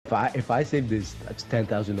If I save this, that's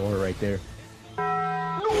 10,000 ore right there.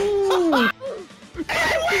 No!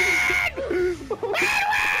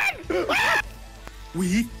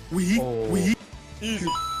 We. Easy.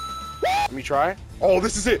 Let me try. Oh,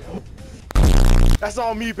 this is it. That's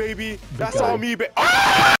all me, baby. That's all me, baby.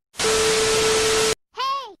 Ah! Hey,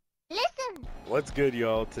 listen. What's good,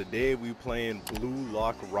 y'all? Today we playing Blue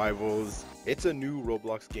Lock Rivals. It's a new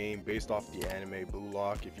Roblox game based off the anime Blue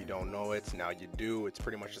Lock. If you don't know it, now you do. It's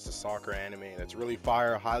pretty much just a soccer anime and it's really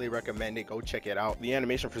fire. Highly recommend it. Go check it out. The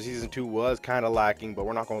animation for season 2 was kind of lacking, but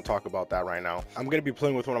we're not going to talk about that right now. I'm going to be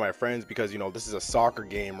playing with one of my friends because, you know, this is a soccer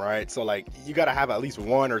game, right? So like you got to have at least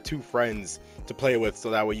 1 or 2 friends to play with so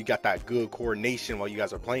that way you got that good coordination while you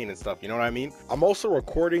guys are playing and stuff, you know what I mean? I'm also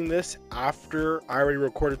recording this after I already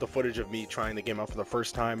recorded the footage of me trying the game out for the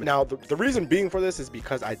first time. Now the reason being for this is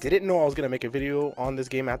because I didn't know I was gonna make a video on this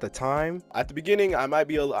game at the time. At the beginning I might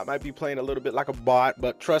be playing a little bit like a bot,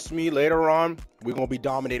 but trust me, later on we're gonna be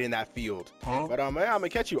dominating that field. But yeah, I'm gonna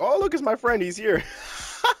catch you. Oh, look, it's my friend, he's here.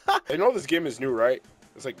 I know this game is new, right?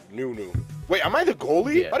 It's like new. Wait, am I the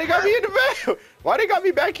goalie? Yeah. Why they got me in the back? Why they got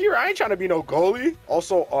me back here? I ain't trying to be no goalie.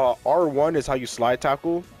 Also, R1 is how you slide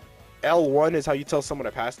tackle. L1 is how you tell someone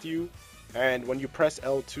to pass to you. And when you press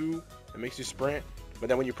L2, it makes you sprint. But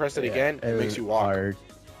then when you press it again, it makes you walk.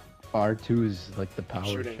 R2 is like the power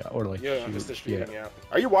Shooting. shot, or like Yeah, it's the shooting, yeah.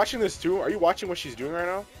 Are you watching this too? Are you watching what she's doing right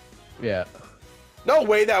now? Yeah. No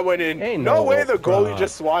way that went in. Ain't no way the goalie bruh.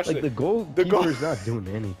 just watched like it. the goalkeeper's not doing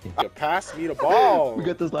anything. You pass me the ball. We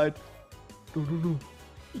got the slide. No.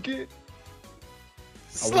 You can't.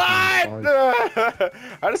 Slide!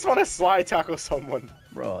 I just want to slide tackle someone.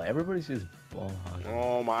 Bro, everybody's just ball hogging.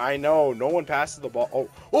 Oh my, I know. No one passes the ball.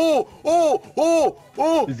 Oh!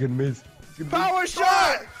 He's gonna miss. Power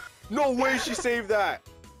shot! No way she saved that.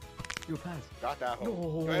 Yo, pass. Got that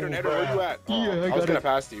hole. No, Edwin, where you at? Oh, Yeah, I was gonna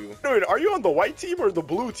pass to you. Dude, are you on the white team or the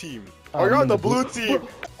blue team? Oh, you're on the blue team.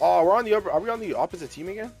 Oh, are we on the opposite team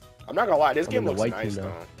again? I'm not gonna lie, this game looks nice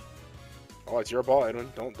though. Oh, it's your ball,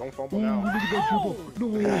 Edwin. Don't fumble now.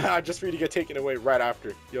 No. Just for you to get taken away right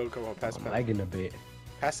after. Yo, come on, pass. I'm lagging a bit.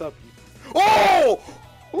 Pass up. Oh!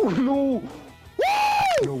 Oh no! Woo!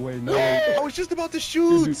 No way, no. I was just about to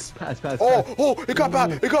shoot. Pass. Oh! It got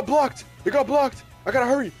back. It got blocked. I gotta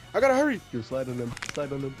hurry. Yo, slide on him.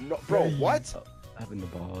 No, bro, what? Having the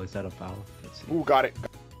ball. Is that a foul? Let's see. Ooh, got it.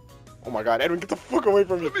 Oh my god, Edwin, get the fuck away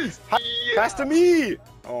from me. Pass to me.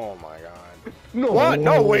 Oh my god. No. What?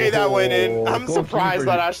 No way that went in. I'm Goalkeeper. surprised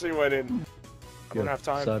that actually went in. I don't have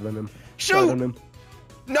time. Slide on him. Shoot! Slide on him.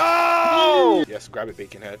 No! Yes, grab it,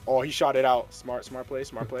 Baconhead. Oh, he shot it out. Smart play.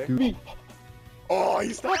 Dude. Oh,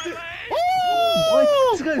 he stopped it. What?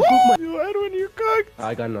 This guy's cooked my... You, Edwin, you cooked.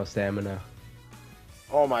 I got no stamina.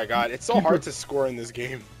 Oh my god, it's so hard to score in this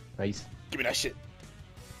game. Nice. Give me that shit.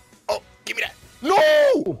 Oh, give me that.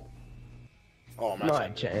 No! Oh, man.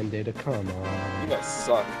 Not Jandid, come on. You guys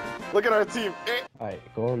suck. Look at our team. Alright,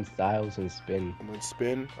 go on styles and spin. I'm gonna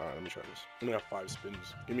spin. Alright, let me try this. I'm gonna have 5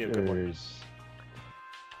 spins. Give me a good one. There's...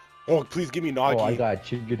 Oh, please give me Nagi. Oh, I got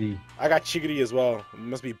Chiggity. I got Chiggity as well. It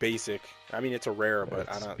must be basic. I mean, it's a rare, but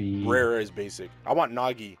I don't. Speed. Rare is basic. I want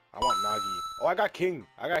Nagi. Oh, I got King.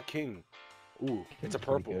 Ooh, it's a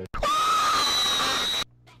purple.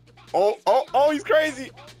 Oh, he's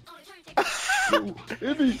crazy.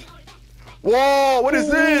 Whoa, what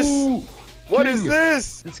is this? What is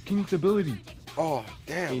this? It's King's ability. Oh,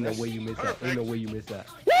 damn. Ain't no way you miss that.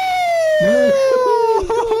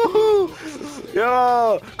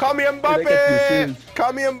 Yo, call me Mbappe.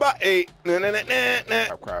 Call me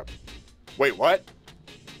Mbappe. Crap. Wait, what?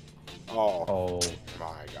 Oh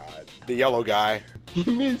my god. The yellow guy. He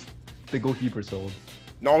missed. The goalkeeper sold.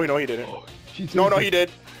 No, he didn't. No, he did.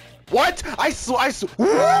 What? I slid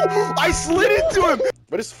into him.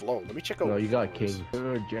 What is flow? Let me check out. No, you got King.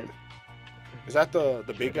 Is that the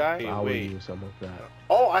big guy? Wait. Something like that.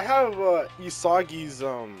 Oh, I have Isagi's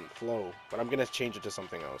flow, but I'm gonna change it to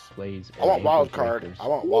something else. Plays. I want wild card.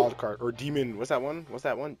 Or demon. What's that one?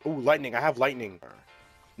 Oh, lightning. I have lightning.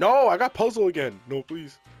 No, I got puzzle again. No,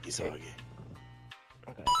 please. Isagi.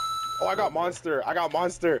 Okay. Oh, I got monster.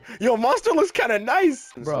 Yo, monster looks kind of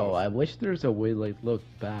nice. Bro, I wish there's a way like look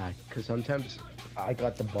back, cause sometimes I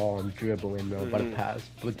got the ball, I'm dribbling, but a pass,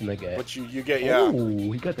 looking like it. But you get, yeah. Oh,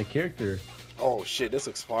 he got the character. Oh shit, this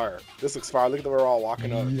looks fire. Look at the way we're all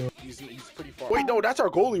walking up. Yeah. He's pretty far. Wait, no, that's our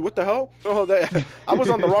goalie. What the hell? Oh, I was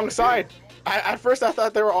on the wrong side. At first I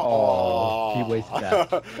thought they were all. Oh, he wasted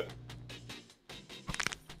that.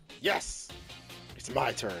 Yes, it's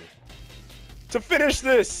my turn to finish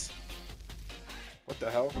this. What the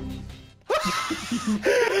hell?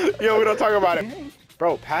 Yo, we don't talk about it.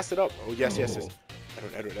 Bro, pass it up. Oh, yes.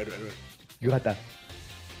 Edwin. You got that.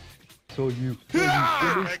 So you.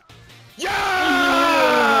 Yeah!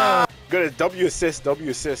 Yeah! Good. W assist.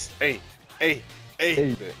 Hey.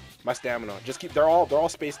 My stamina. Just keep. They're all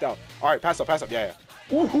spaced out. All right, pass up. Yeah.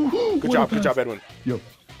 Good job, Edwin. Yo.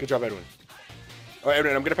 Good job, Edwin. Oh,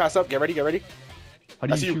 Edwin, I'm gonna pass up. Get ready. How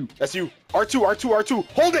do you shoot? That's you. R2.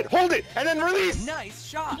 Hold it, and then release. Nice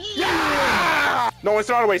shot. Yeah! No, it's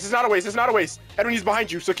not a waste. Edwin, he's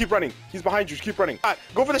behind you, so keep running. He's behind you, keep running.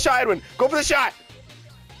 Go for the shot, Edwin. Go for the shot.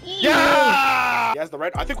 Yeah! He has the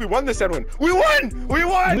right. I think we won this, Edwin. We won!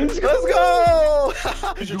 Let's go!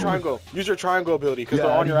 Use your triangle ability, because they're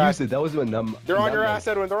on your ass. That was when They're on your ass,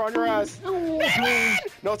 Edwin. They're on your ass.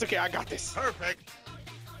 No, it's okay. I got this. Perfect.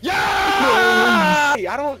 Yeah! Hey,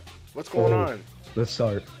 what's going on? Let's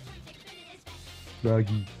start.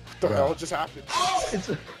 Nagi. What the hell just happened? It's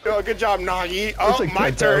a, Oh, good job, Nagi. Oh, like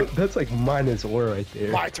my turn. That's like minus or right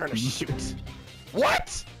there. My turn to shoot.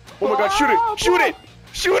 What? Oh my god, shoot it!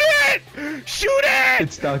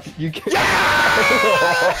 It's stuck. You can't.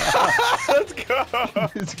 Yeah! Let's go!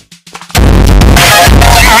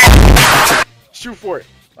 Shoot for it.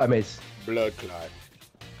 I miss. Blood clot.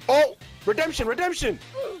 Oh! Redemption!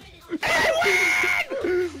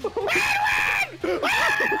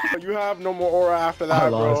 You have no more aura after that, I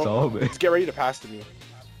bro. lost all of it. Let's get ready to pass to me.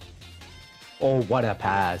 Oh, what a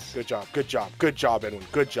pass. Good job, Edwin.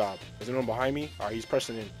 Good job. Is anyone behind me? Alright, he's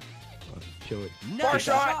pressing in. Chill it. Far Nice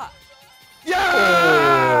shot!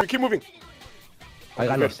 Yeah! Keep moving. I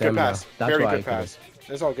got no Good stamina. pass. That's Very why good pass.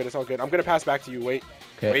 It's all good. I'm gonna pass back to you. Wait.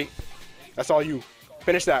 Okay. Wait. That's all you.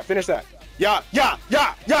 Finish that. Yeah!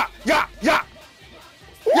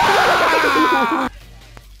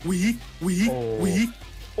 We.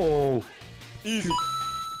 Oh. Easy.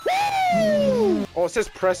 Oh, it says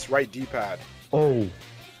press right D-pad Oh.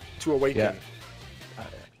 to awaken. Yeah.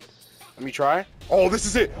 Let me try. Oh, this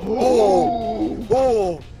is it.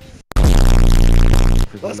 Oh.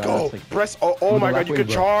 Let's go. Like, Press. Oh my god, you could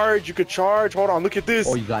charge. Hold on, look at this.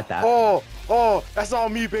 oh, you got that. Oh, that's all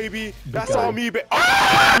me, baby. That's all me, baby.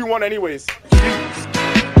 We won anyways.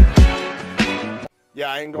 Yeah,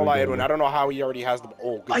 I ain't gonna lie, Edwin. I don't know how he already has the.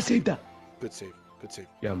 Oh, good I save. saved that. Good save.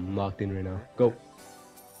 Yeah, I'm locked in right now. Go.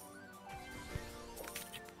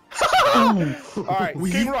 All right,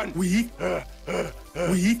 keep run.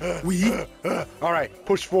 All right,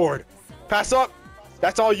 push forward. Pass up.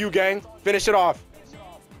 That's all you, gang. Finish it off.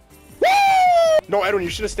 Woo! No, Edwin, you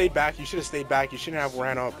should have stayed back. You shouldn't have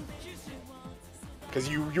ran up. Cause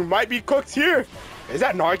you might be cooked here. Is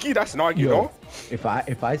that Nagi? That's Nagi, Yo, no? if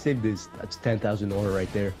I save this, that's 10,000 ore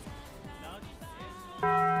right there.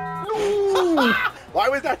 Why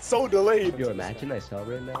was that so delayed? Yo, imagine I sell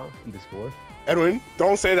right now in the score. Edwin,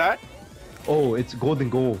 don't say that. Oh, it's golden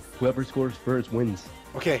goal. Whoever scores first wins.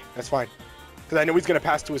 Okay, that's fine. Cause I know he's gonna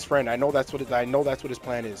pass to his friend. I know that's what his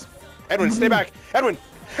plan is. Edwin, stay back. Edwin!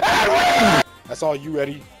 That's all you,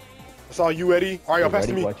 Eddie. All right, y'all pass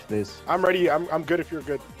to me. Watch this. I'm ready. I'm good if you're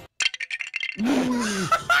good.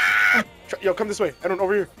 Yo, come this way. Edwin,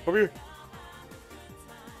 over here.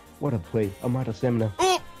 What a play. I'm out of stamina.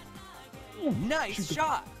 Oh! Nice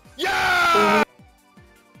shot. Yeah!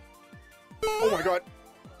 Oh my god.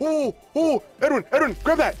 Oh, Edwin,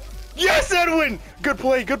 grab that. Yes, Edwin! Good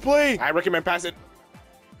play. I recommend pass it.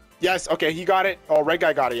 Yes, okay, he got it. Oh, red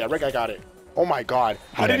guy got it. Yeah, red guy got it. Oh my god.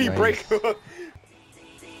 How did he break?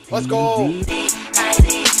 Let's go.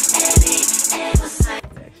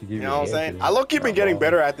 You know what I'm saying? I low-key been getting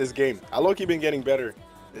better at this game.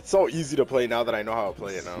 It's so easy to play now that I know how to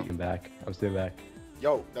play it now. I'm still back.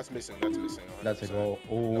 Yo, that's missing. 100%. That's a goal.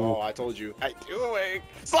 Oh. No, I told you. I do it.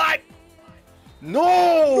 Slide!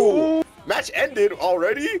 No! Match ended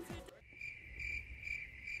already?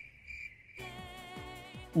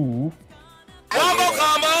 Ooh. Combo!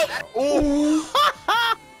 Ooh!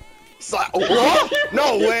 Slide. Oh,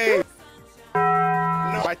 no way!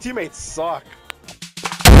 No, my teammates suck.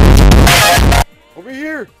 Over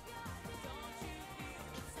here!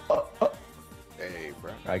 Hey,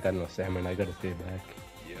 bro. I got no stamina. I gotta stay back.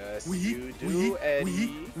 Yes, you do,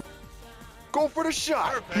 Eddie. Go for the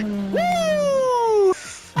shot! Woo!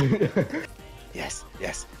 Yes.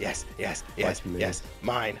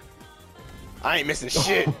 Mine. I ain't missing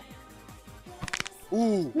shit.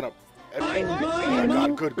 Ooh. Oh my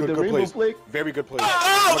god, good plays. Very good plays.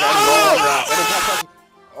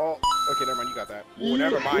 Oh, okay, never mind, you got that. Ooh,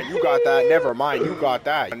 never mind, you got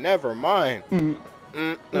that. Never mind.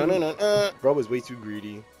 No. Bro was way too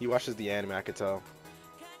greedy. He watches the anime, I could tell.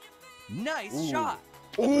 Nice shot.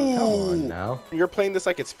 Ooh. Come on now. You're playing this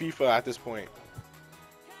like it's FIFA at this point.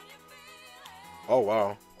 Oh,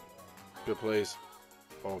 wow. Good plays.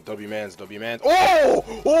 Oh, W man's. Oh!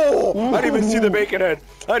 Oh! I didn't even see the bacon head.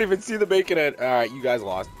 I didn't even see the bacon head. All right, you guys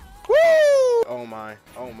lost. Woo! Oh my.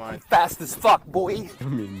 Fast as fuck, boy. I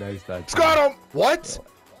mean, nice that. Got him! What?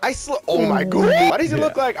 Oh my god. Why does he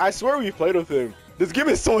look like? I swear we played with him. This game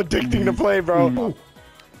is so addicting to play, bro. And win!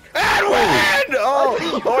 Oh!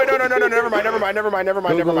 Oh wait, no. Never mind.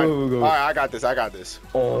 Go. All right, I got this.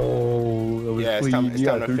 Oh, that was Yeah, it's clean.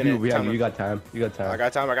 time to finish. You got time. I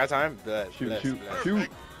got time. Bless. Shoot.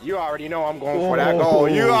 You already know I'm going for that goal.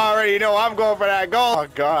 You already know I'm going for that goal. Oh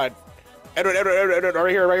god. Edwin,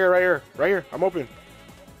 right here. I'm open.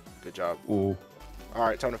 Good job. Oh. All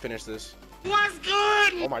right, time to finish this. What's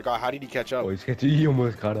good? Oh my god, how did he catch up? Oh, he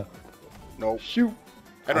almost caught up. No. Shoot.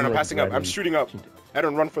 Edwin, I'm passing up. I'm shooting up.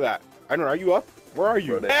 Edwin, run for that. Edwin, are you up? Where are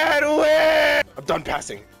you? Edwin! I'm done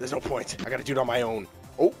passing. There's no point. I gotta do it on my own.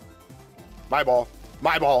 Oh. My ball.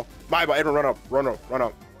 Edwin, run up.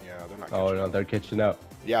 Yeah, they're not. Oh no, they're catching up.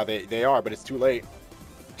 Yeah, they are, but it's too late.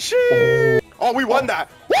 Shit. Oh, we won that.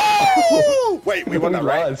 Woo! Wait, we won that,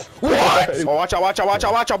 right? What? Oh, watch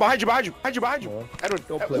out. Behind you. Edwin,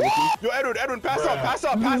 Don't play with me. Yo, Edwin, pass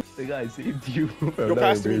up. The guy saved you. Yo,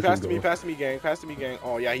 pass to me, gang.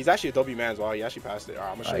 Oh, yeah, he's actually a W man as well. He actually passed it. All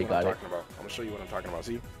right, I'm gonna show you what I'm talking about.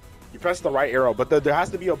 See? You press the right arrow, but there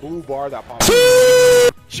has to be a blue bar that pops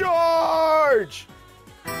up. Charge!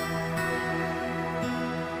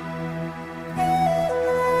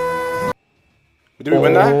 Did we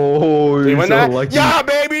win that? Oh, Did we win that? Lucky. Yeah,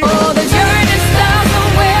 baby!